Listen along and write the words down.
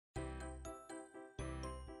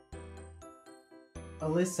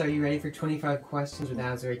Alyssa, are you ready for 25 questions with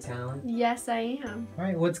Azure Talent? Yes, I am.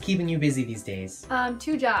 Alright, what's keeping you busy these days?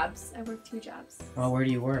 2 jobs. I work 2 jobs. Oh, where do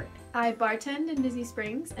you work? I bartend in Disney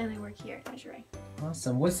Springs and I work here at Azure.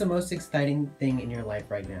 Awesome. What's the most exciting thing in your life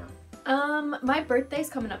right now? My birthday's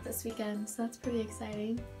coming up this weekend, so that's pretty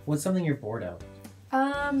exciting. What's something you're bored of?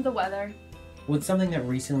 The weather. What's something that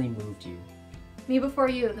recently moved you? Me Before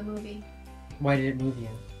You, the movie. Why did it move you?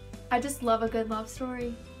 I just love a good love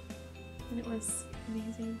story. And it was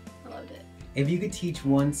amazing. I loved it. If you could teach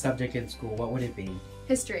one subject in school, what would it be?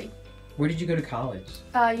 History. Where did you go to college?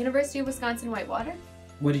 University of Wisconsin-Whitewater.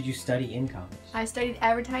 What did you study in college? I studied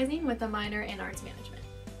advertising with a minor in arts management.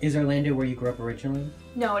 Is Orlando where you grew up originally?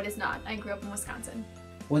 No, it is not. I grew up in Wisconsin.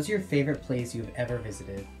 What's your favorite place you've ever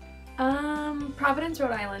visited? Providence,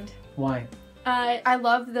 Rhode Island. Why? I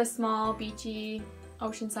love the small, beachy,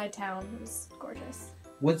 oceanside town. It was gorgeous.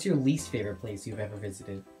 What's your least favorite place you've ever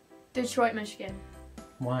visited? Detroit, Michigan.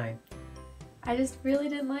 Why? I just really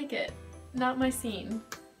didn't like it. Not my scene.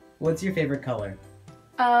 What's your favorite color?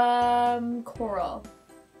 Coral.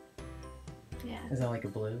 Yeah. Is that like a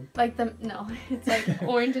blue? No, it's like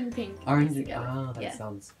orange and pink. Orange. Together. Oh, that Yeah.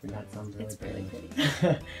 sounds really It's pretty. really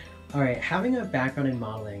pretty. All right, having a background in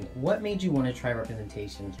modeling, what made you want to try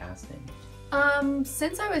representation casting?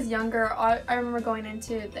 Since I was younger, I remember going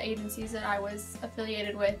into the agencies that I was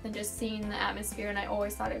affiliated with and just seeing the atmosphere, and I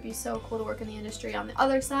always thought it'd be so cool to work in the industry on the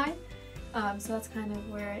other side. So that's kind of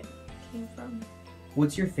where it came from.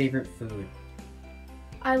 What's your favorite food?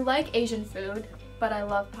 I like Asian food, but I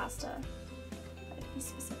love pasta. To be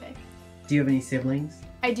specific. Do you have any siblings?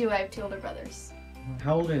 I do. I have 2 older brothers.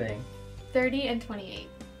 How old are they? 30 and 28.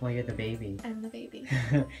 Well, you're the baby. I'm the baby.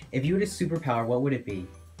 If you had a superpower, what would it be?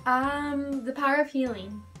 The power of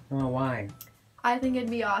healing. Oh, why? I think it'd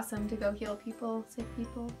be awesome to go heal people, sick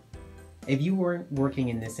people. If you weren't working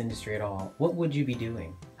in this industry at all, what would you be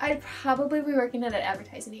doing? I'd probably be working at an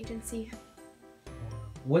advertising agency.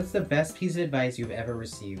 What's the best piece of advice you've ever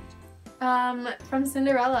received? From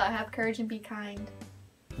Cinderella, have courage and be kind.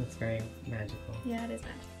 That's very magical. Yeah, it is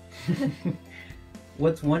magical.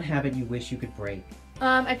 What's one habit you wish you could break?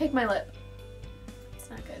 I pick my lip. It's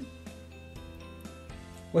not good.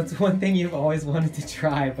 What's one thing you've always wanted to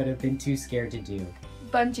try but have been too scared to do?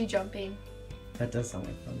 Bungee jumping. That does sound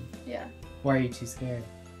like fun. Yeah. Why are you too scared?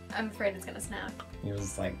 I'm afraid it's gonna snap. You'll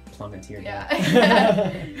just like plummet to your Yeah.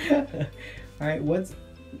 death. Alright,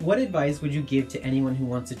 what advice would you give to anyone who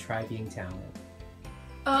wants to try being talent?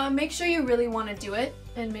 Make sure you really want to do it,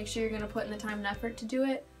 and make sure you're going to put in the time and effort to do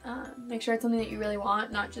it. Make sure it's something that you really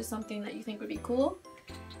want, not just something that you think would be cool.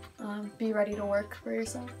 Be ready to work for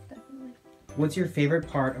yourself, definitely. What's your favorite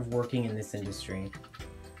part of working in this industry?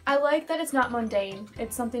 I like that it's not mundane.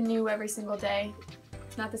 It's something new every single day.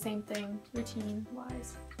 It's not the same thing,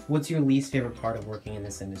 routine-wise. What's your least favorite part of working in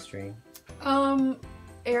this industry?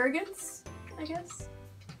 Arrogance, I guess.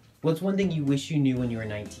 What's one thing you wish you knew when you were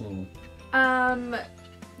 19?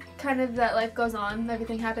 Kind of that life goes on.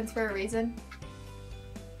 Everything happens for a reason.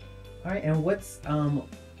 Alright, and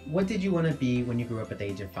what did you want to be when you grew up at the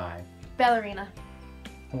age of 5? Ballerina.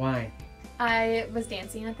 Why? I was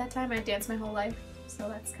dancing at that time. I danced my whole life, so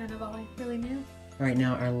that's kind of all I really knew. Alright,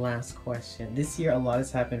 now our last question. This year a lot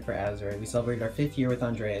has happened for Azure. We celebrated our 5th year with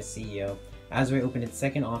Andrea as CEO. Azure opened its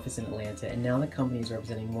 2nd office in Atlanta, and now the company is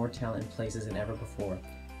representing more talent in places than ever before.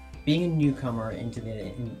 Being a newcomer into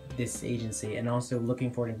this agency and also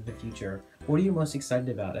looking forward into the future, what are you most excited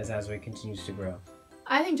about as Azure continues to grow?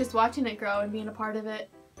 I think just watching it grow and being a part of it,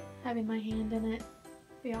 having my hand in it,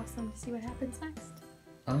 be awesome to see what happens next.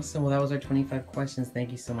 Awesome. Well, that was our 25 questions.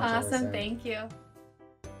 Thank you so much, Awesome. Alyssa. Thank you.